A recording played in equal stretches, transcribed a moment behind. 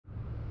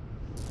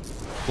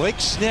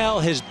Blake Snell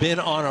has been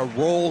on a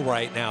roll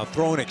right now,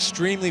 throwing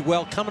extremely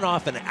well, coming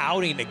off an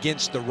outing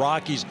against the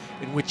Rockies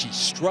in which he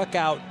struck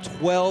out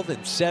 12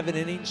 in 7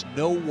 innings,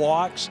 no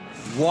walks.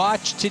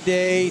 Watch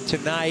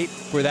tonight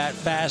for that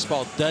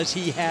fastball. Does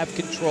he have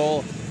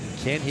control?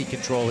 Can he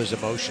control his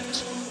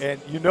emotions? And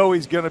you know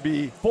he's going to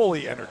be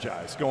fully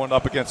energized going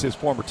up against his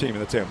former team in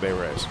the Tampa Bay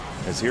Rays.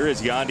 As here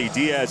is Yandy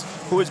Diaz,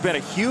 who has been a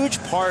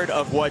huge part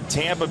of what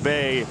Tampa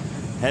Bay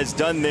has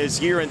done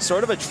this year and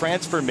sort of a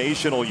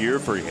transformational year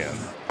for him.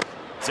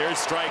 There's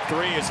strike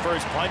 3, his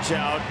first punch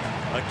out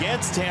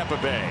against Tampa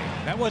Bay.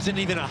 That wasn't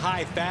even a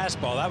high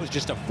fastball. That was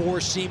just a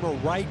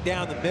four-seamer right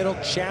down the middle,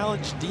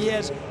 challenged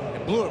Diaz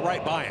and blew it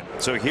right by him.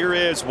 So here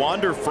is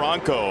Wander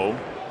Franco.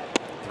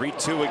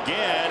 3-2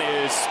 again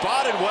is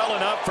spotted well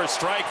enough for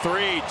strike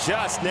 3,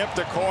 just nipped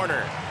a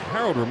corner.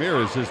 Harold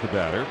Ramirez is the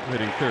batter,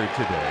 hitting third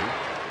today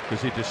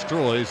because he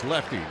destroys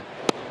lefty.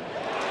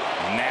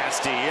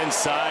 Nasty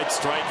inside,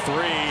 strike 3.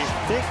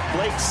 I think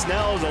Blake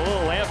Snell's a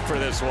little amped for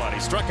this one. He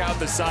struck out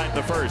the side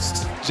the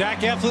first. Zach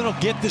Eflin will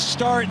get the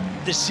start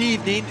this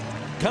evening,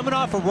 coming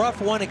off a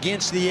rough one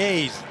against the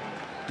A's.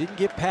 Didn't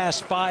get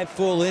past 5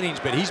 full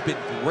innings, but he's been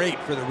great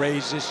for the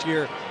Rays this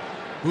year.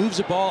 Moves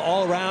the ball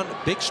all around,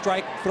 big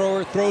strike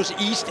thrower, throws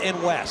east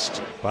and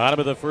west. Bottom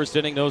of the first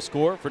inning, no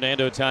score.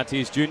 Fernando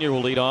Tatis Jr.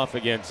 will lead off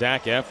against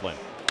Zach Eflin.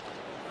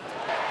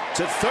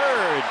 To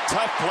third,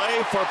 tough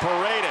play for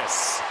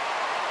Paredes.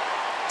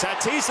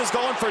 Tatis is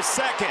going for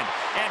second,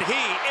 and he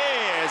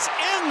is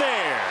in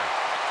there.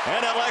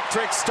 An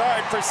electric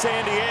start for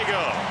San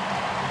Diego.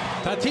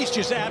 Tatis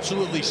just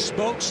absolutely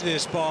smokes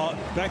this ball,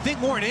 but I think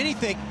more than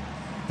anything,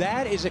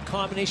 that is a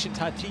combination,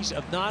 Tatis,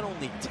 of not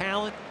only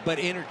talent, but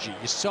energy.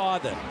 You saw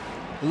the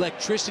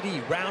electricity. He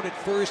rounded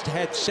first,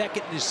 had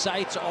second in his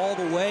sights all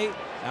the way,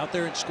 out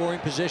there in scoring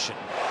position.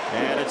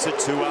 And it's a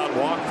 2-out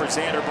walk for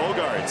Xander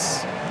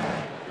Bogaerts.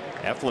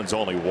 Eflin's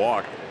only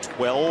walked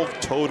 12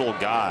 total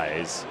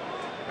guys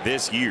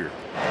this year.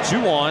 2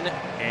 on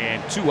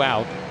and 2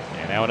 out.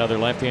 And now another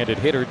left-handed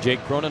hitter, Jake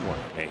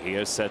Cronenworth.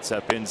 Mejia sets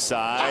up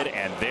inside,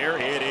 and there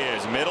it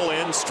is. Middle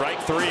in,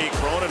 strike 3.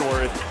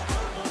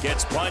 Cronenworth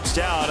gets punched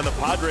out, and the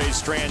Padres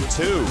strand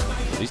 2.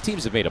 These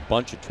teams have made a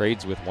bunch of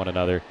trades with one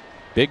another.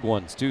 Big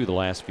ones, too, the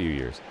last few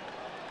years.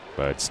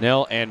 But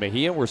Snell and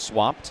Mejia were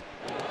swapped.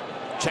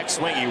 Check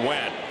swing he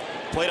went.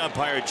 Plate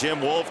umpire Jim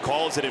Wolf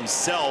calls it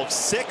himself.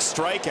 6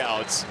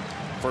 strikeouts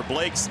for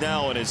Blake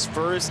Snell in his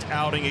first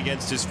outing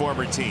against his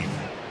former team.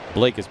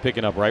 Blake is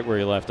picking up right where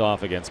he left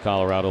off against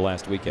Colorado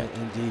last weekend.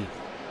 Indeed.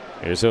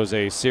 Here's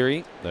Jose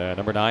Siri, the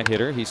number 9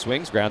 hitter. He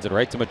swings, grounds it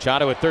right to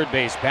Machado at third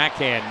base.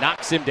 Backhand,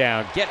 knocks him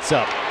down, gets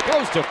up,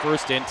 goes to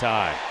first in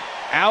time.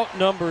 Out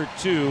number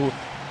 2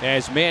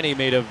 as Manny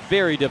made a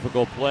very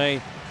difficult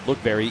play.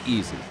 Looked very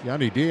easy.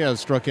 Yandy Diaz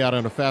struck out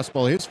on a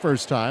fastball his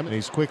first time, and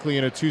he's quickly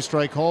in a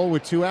 2-strike hole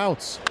with 2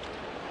 outs.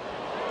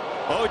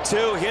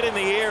 0-2 hit in the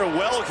air,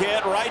 well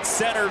hit, right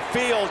center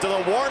field to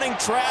the warning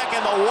track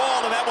and the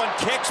wall, and that one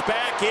kicks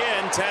back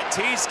in.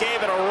 Tatis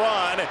gave it a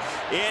run.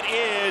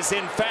 It is,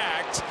 in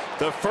fact,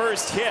 the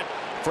first hit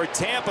for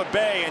Tampa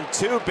Bay, and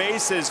 2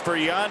 bases for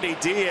Yandy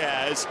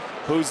Diaz,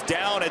 who's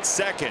down at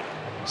second.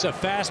 It's a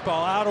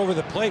fastball out over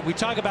the plate. We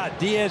talk about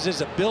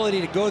Diaz's ability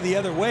to go the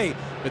other way,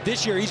 but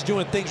this year he's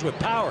doing things with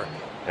power.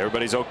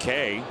 Everybody's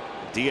okay.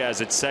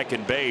 Diaz at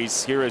second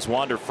base. Here is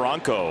Wander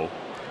Franco.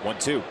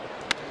 1-2.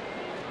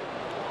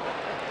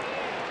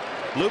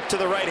 Loop to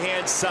the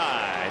right-hand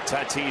side.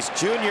 Tatis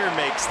Jr.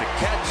 makes the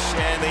catch,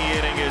 and the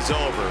inning is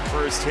over.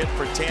 First hit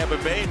for Tampa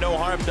Bay. No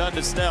harm done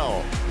to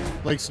Snell.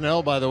 Blake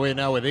Snell, by the way,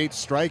 now with 8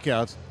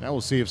 strikeouts. Now we'll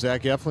see if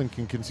Zach Eflin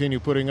can continue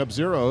putting up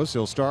zeros.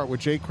 He'll start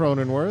with Jake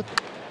Cronenworth.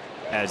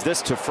 As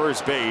this to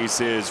first base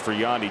is for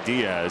Yandy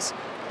Diaz,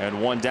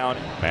 and 1 down.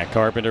 Matt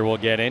Carpenter will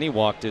get in. He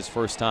walked his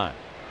first time.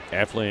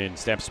 Eflin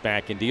steps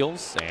back and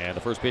deals, and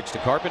the first pitch to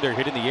Carpenter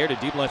hit in the air to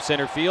deep left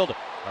center field.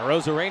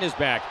 Arozarena's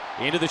back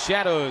into the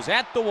shadows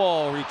at the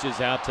wall, reaches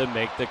out to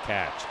make the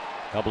catch.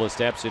 Couple of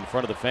steps in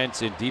front of the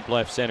fence in deep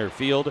left center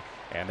field,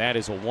 and that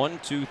is a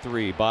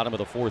 1-2-3 bottom of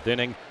the 4th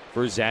inning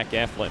for Zach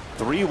Eflin.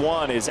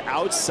 3-1 is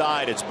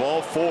outside. It's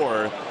ball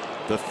 4.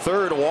 The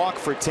 3rd walk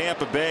for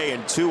Tampa Bay,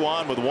 and 2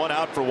 on with 1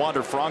 out for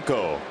Wander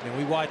Franco. And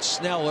we watched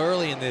Snell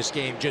early in this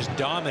game just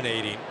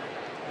dominating.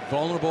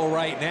 Vulnerable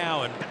right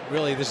now, and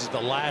really this is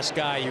the last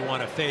guy you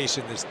want to face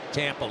in this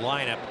Tampa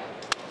lineup.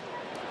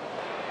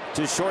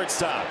 To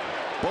shortstop,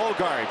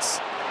 Bogaerts,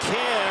 Kim,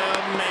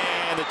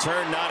 and the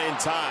turn not in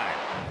time.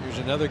 Here's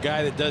another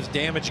guy that does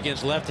damage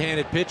against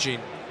left-handed pitching.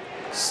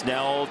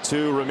 Snell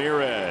to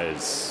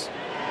Ramirez.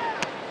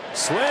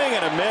 Swing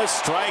and a miss,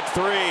 strike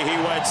 3. He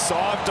went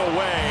soft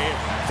away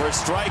for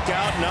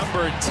strikeout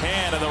number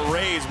 10, and the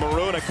Rays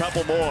maroon a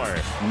couple more.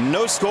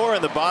 No score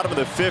in the bottom of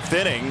the 5th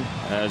inning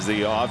as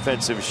the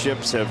offensive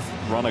ships have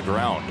run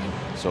aground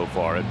so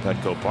far at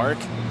Petco Park.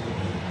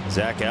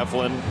 Zach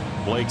Eflin,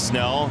 Blake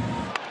Snell,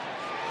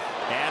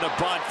 and a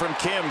bunt from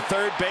Kim,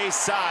 third base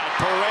side.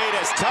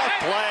 Paredes, tough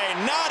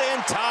play, not in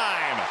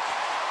time.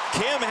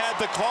 Kim had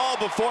the call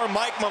before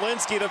Mike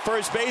Malinsky, the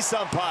first base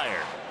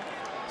umpire.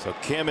 So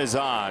Kim is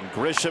on.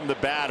 Grisham, the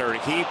batter.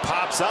 He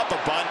pops up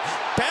a bunt.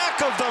 Back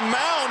of the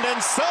mound,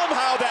 and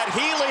somehow that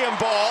helium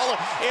ball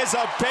is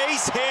a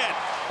base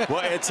hit.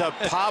 Well, it's a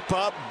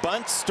pop-up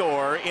bunt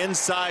store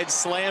inside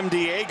Slam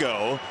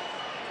Diego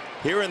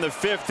here in the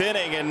 5th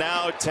inning, and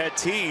now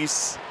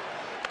Tatis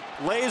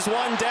lays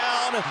one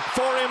down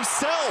for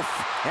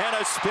himself. And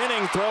a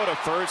spinning throw to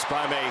first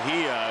by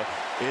Mejia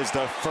is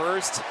the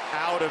first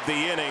out of the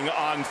inning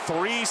on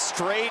 3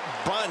 straight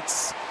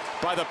bunts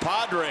by the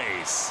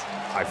Padres.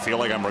 I feel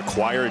like I'm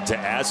required to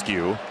ask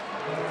you,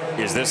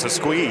 is this a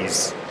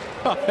squeeze?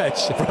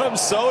 From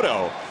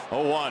Soto.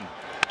 0-1.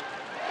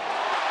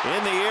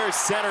 In the air,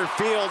 center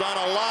field on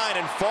a line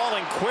and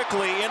falling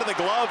quickly into the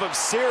glove of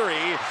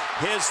Siri.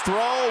 His throw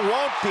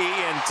won't be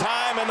in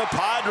time, and the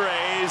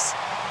Padres,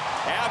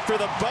 after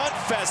the bunt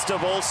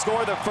festival,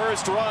 score the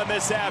first run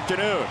this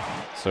afternoon.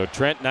 So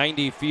Trent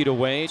 90 feet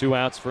away, 2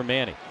 outs for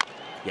Manny.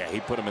 Yeah,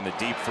 he put him in the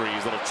deep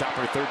freeze. Little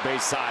chopper third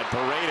base side.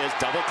 Paredes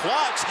double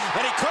clutch,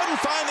 and he couldn't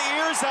find the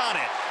ears on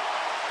it.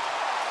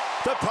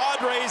 The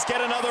Padres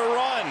get another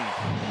run.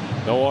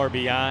 No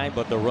RBI,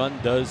 but the run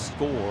does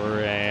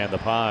score, and the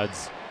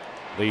Pods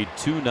lead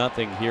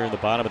 2-0 here in the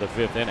bottom of the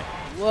 5th inning.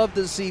 Love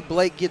to see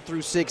Blake get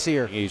through 6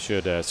 here. He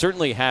should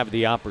certainly have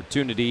the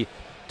opportunity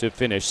to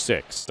finish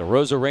 6. The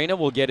Rosarena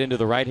will get into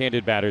the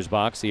right-handed batter's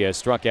box. He has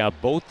struck out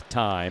both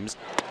times.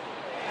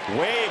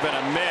 Wave and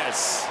a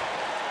miss.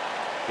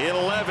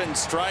 11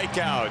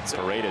 strikeouts.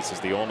 Paredes is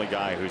the only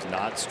guy who's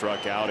not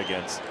struck out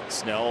against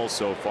Snell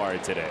so far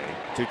today.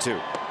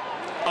 2-2.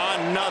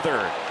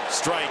 Another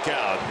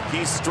strikeout.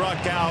 He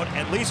struck out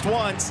at least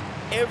once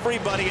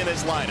everybody in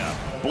his lineup.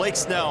 Blake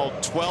Snell,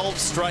 12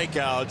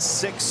 strikeouts,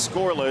 6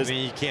 scoreless. I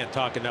mean, you can't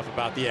talk enough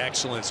about the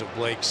excellence of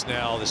Blake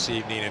Snell this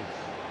evening, and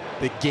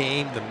the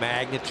game, the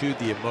magnitude,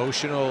 the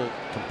emotional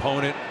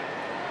component.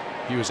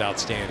 He was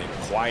outstanding.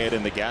 Quiet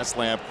in the gas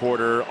lamp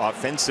quarter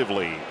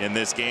offensively in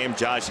this game.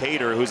 Josh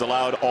Hader, who's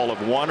allowed all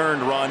of 1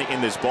 earned run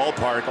in this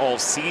ballpark all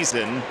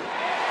season.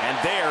 And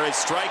there is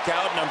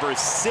strikeout number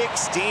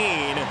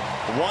 16,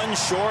 1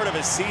 short of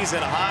a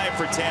season high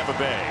for Tampa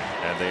Bay.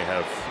 And they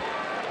have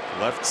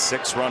left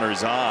 6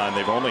 runners on.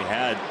 They've only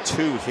had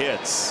 2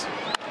 hits.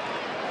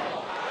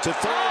 To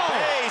third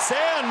base,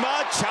 and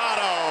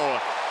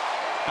Machado.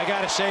 I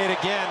got to say it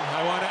again.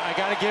 I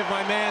got to give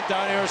my man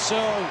Don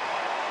Urso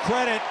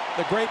credit,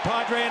 the great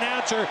Padre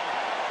announcer.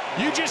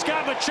 You just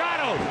got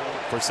Machado.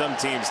 For some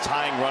teams,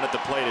 tying run at the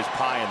plate is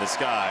pie in the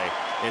sky.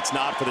 It's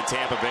not for the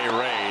Tampa Bay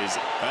Rays.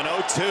 An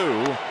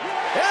 0-2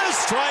 and a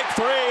strike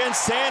 3, and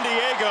San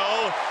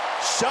Diego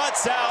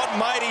shuts out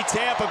mighty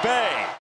Tampa Bay.